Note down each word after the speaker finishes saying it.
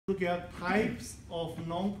Look at types of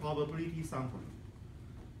non-probability sampling.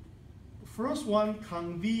 First one,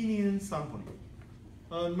 convenience sampling.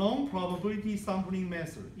 A non-probability sampling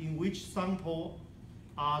method in which samples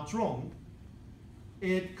are drawn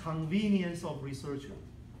at convenience of researcher.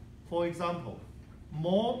 For example,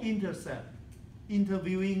 mall intercept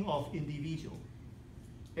interviewing of individual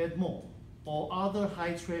at mall or other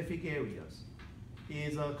high traffic areas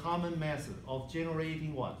is a common method of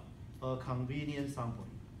generating what? A convenience sampling.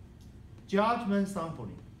 Judgment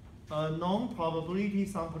sampling, a non-probability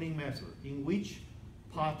sampling method in which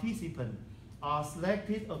participants are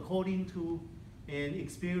selected according to an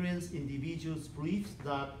experienced individual's beliefs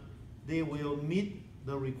that they will meet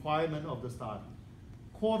the requirement of the study.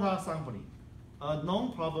 Quota sampling, a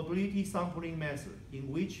non-probability sampling method in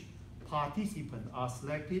which participants are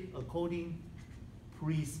selected according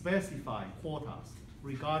pre-specified quotas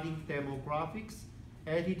regarding demographics,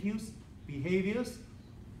 attitudes, behaviors,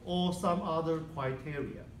 or some other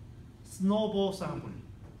criteria. Snowball sampling,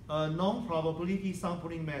 a non-probability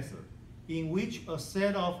sampling method in which a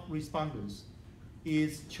set of respondents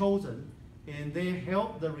is chosen and they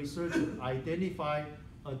help the researcher identify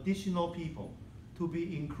additional people to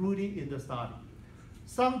be included in the study.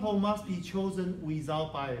 Sample must be chosen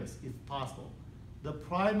without bias if possible. The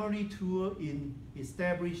primary tool in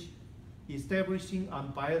establishing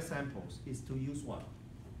unbiased samples is to use what?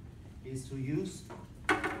 Is to use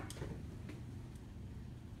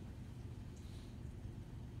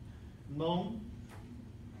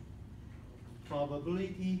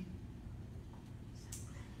non-probability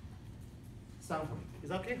sampling. Is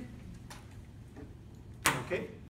that okay? Okay.